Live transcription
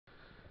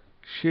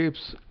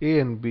Shapes A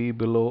and B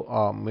below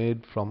are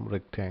made from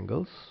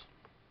rectangles.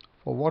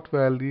 For what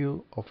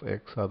value of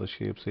x are the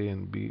shapes A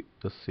and B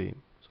the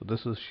same? So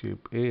this is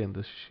shape A and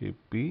this is shape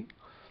B,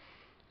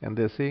 and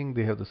they're saying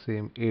they have the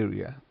same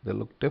area. They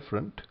look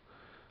different,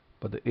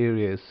 but the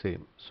area is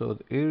same. So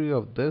the area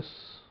of this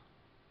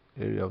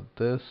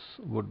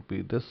would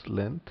be this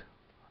length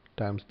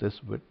times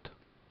this width.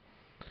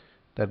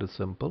 That is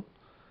simple.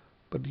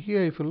 But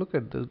here if you look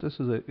at this, this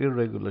is an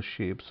irregular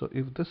shape. So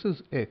if this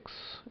is x,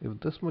 if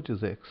this much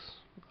is x,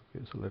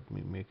 okay, so let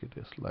me make it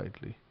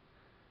slightly.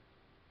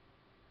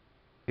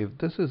 If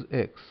this is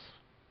x,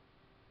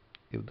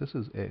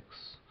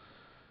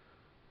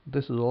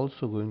 this is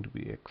also going to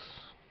be x,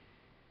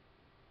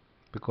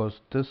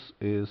 because this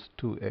is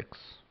 2x.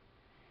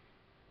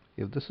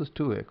 If this is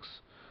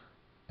 2x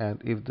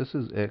and if this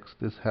is x,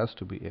 this has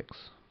to be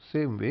x.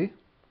 Same way,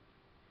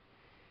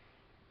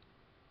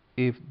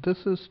 if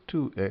this is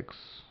 2x,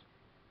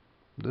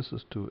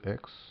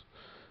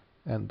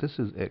 and this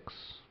is x,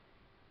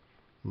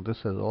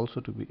 this has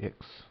also to be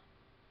x.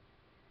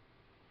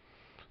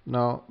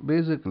 Now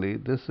basically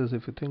this is,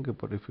 if you think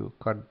about, if you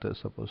cut this,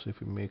 suppose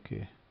if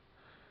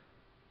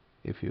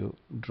you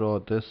draw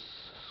this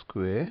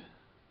square,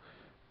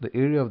 the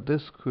area of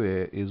this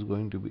square is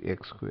going to be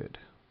x squared.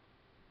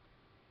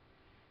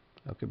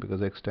 Okay,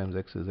 because x times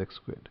x is x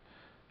squared.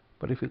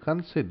 But if you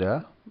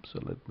consider, so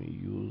let me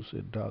use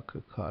a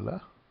darker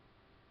color.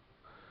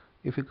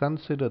 If you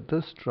consider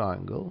this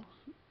triangle,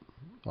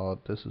 or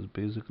this is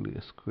basically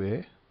a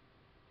square,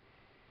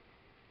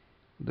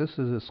 this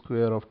is a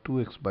square of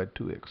 2x by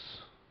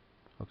 2x.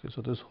 Okay,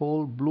 so this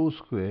whole blue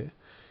square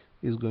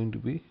is going to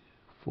be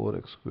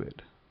 4x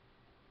squared.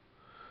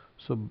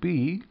 So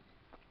B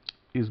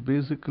is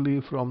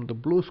basically from the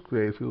blue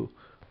square. If you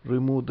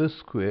remove this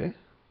square,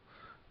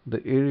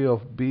 the area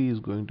of B is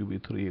going to be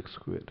 3x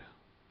squared.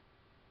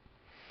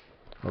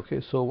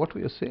 Okay, so what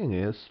we are saying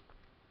is,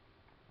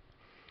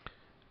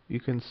 you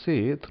can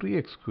say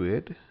 3x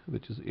squared,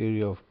 which is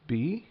area of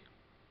B,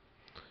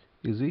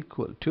 is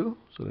equal to,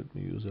 so let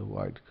me use a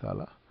white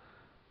color,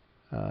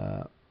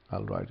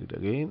 I'll write it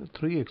again,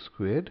 3x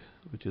squared,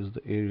 which is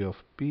the area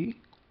of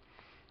B,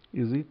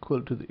 is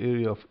equal to the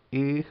area of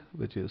A,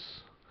 which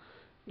is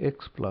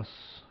x plus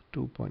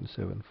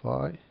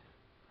 2.75.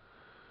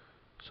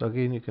 So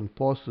again, you can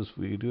pause this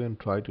video and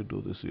try to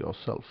do this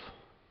yourself.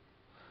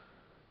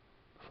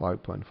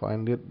 5.5,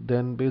 and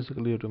then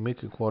basically you have to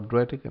make a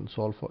quadratic and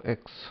solve for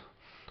x.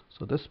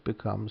 So this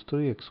becomes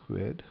 3x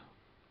squared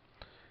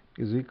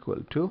is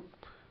equal to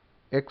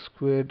x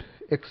squared,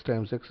 x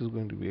times x is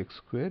going to be x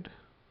squared,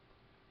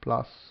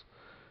 plus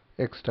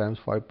x times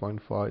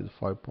 5.5 is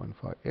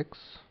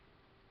 5.5x,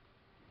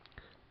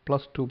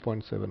 plus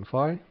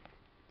 2.75,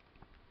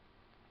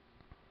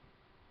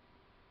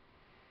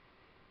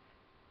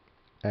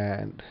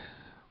 and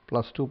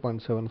plus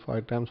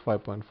 2.75 times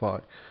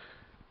 5.5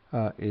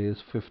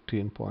 is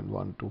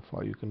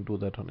 15.125. You can do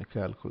that on a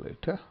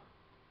calculator.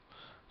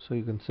 So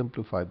you can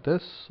simplify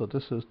this. So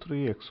this is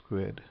 3x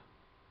squared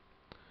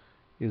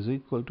is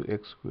equal to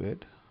x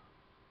squared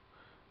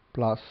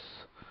plus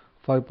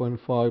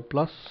 5.5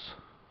 plus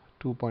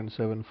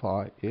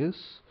 2.75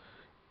 is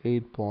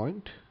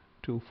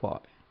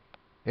 8.25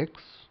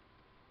 x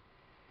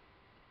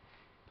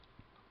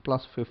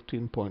plus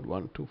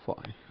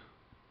 15.125.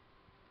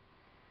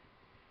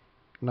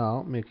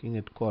 Now making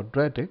it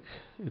quadratic,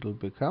 it will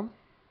become,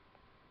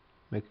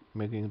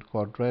 making it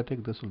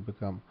quadratic, this will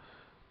become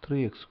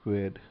 3x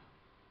squared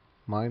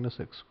minus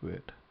x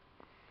squared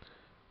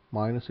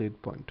minus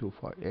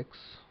 8.25x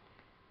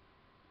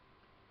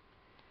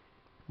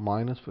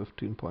minus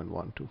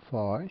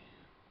 15.125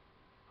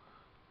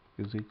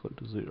 is equal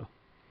to 0.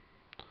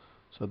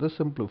 So this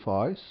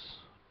simplifies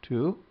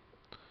to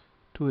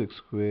 2x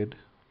squared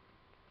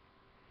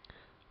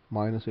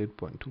minus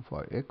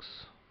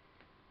 8.25x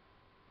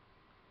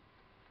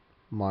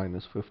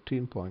minus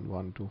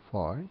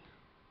 15.125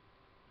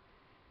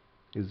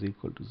 is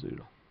equal to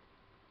 0.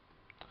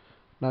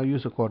 Now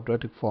use a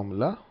quadratic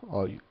formula,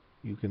 or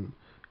you can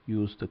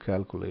use the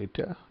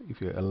calculator if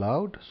you're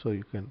allowed. So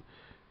you can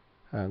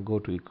go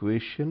to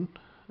equation,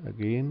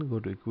 again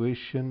go to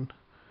equation,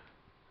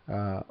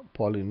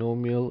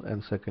 polynomial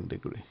and second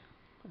degree,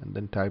 and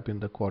then type in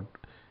the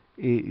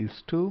A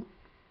is 2,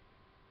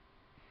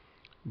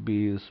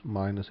 B is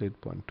minus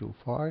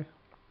 8.25,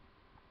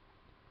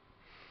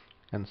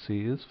 and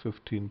C is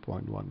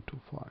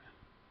 15.125,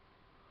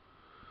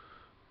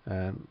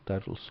 and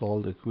that will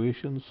solve the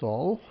equation.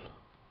 Solve.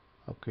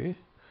 Okay,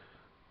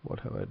 what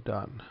have I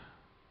done?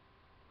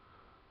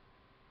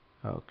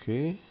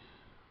 Okay,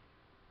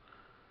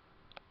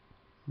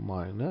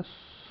 minus,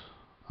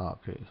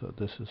 okay, so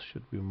this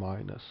should be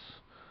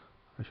minus,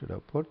 I should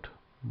have put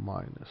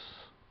minus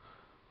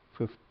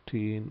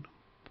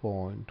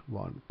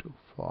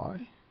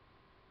 15.125.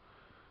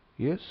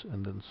 yes,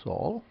 and then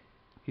solve.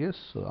 Yes,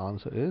 so the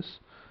answer is,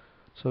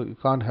 so you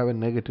can't have a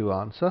negative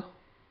answer.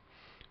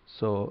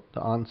 So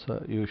the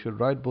answer, you should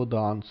write both the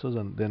answers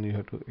and then you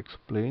have to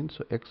explain.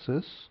 So x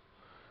is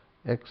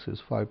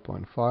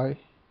 5.5,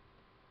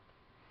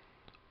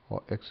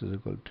 or x is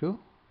equal to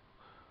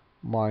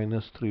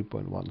minus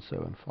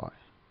 3.175.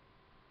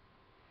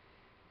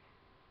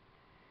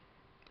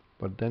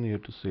 But then you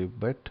have to say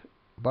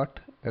but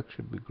x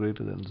should be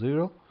greater than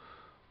 0,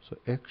 so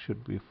x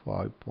should be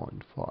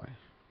 5.5.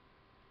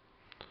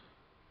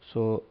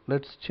 So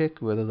let's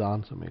check whether the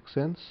answer makes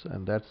sense,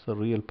 and that's the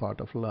real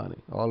part of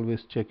learning.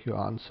 Always check your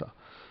answer.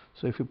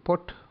 So if you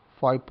put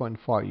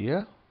 5.5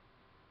 here,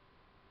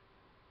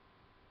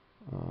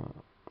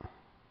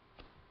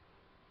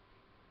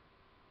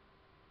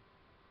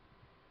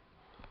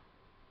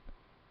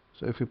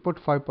 so if you put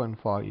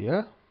 5.5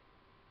 here,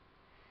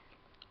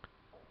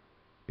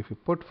 if you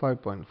put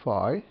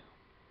 5.5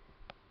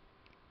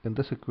 in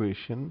this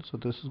equation, so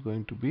this is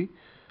going to be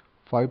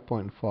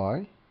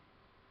 5.5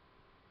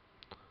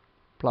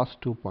 plus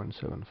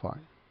 2.75.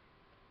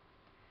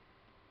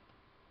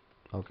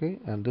 Okay,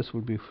 and this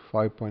will be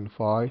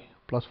 5.5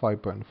 plus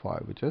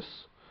 5.5, which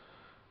is,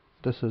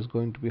 this is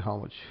going to be how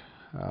much?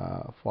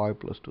 5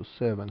 plus 2,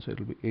 7, so it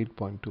will be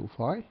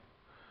 8.25,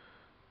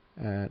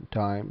 and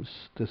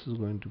times this is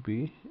going to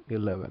be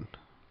 11.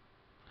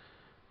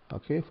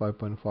 Okay,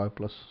 5.5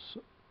 plus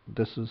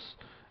this is,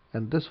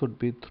 and this would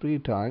be 3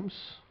 times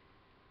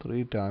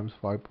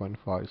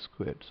 5.5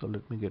 squared. So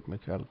let me get my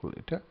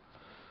calculator.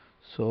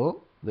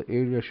 So the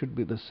area should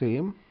be the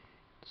same,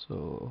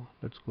 so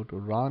let's go to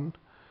run.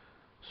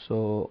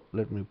 So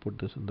let me put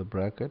this in the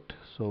bracket.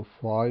 So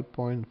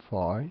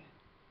 5.5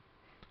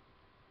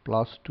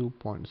 plus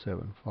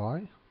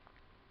 2.75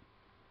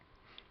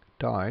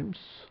 times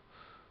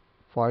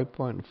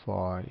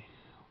 5.5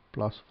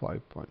 plus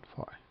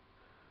 5.5.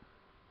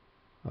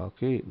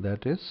 Okay,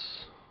 that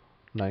is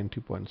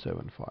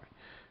 90.75.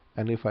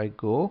 And if I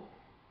go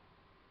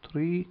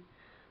 3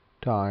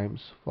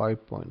 times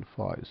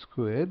 5.5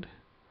 squared,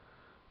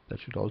 that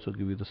should also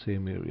give you the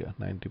same area,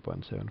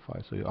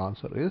 90.75. So your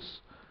answer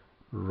is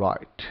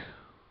right.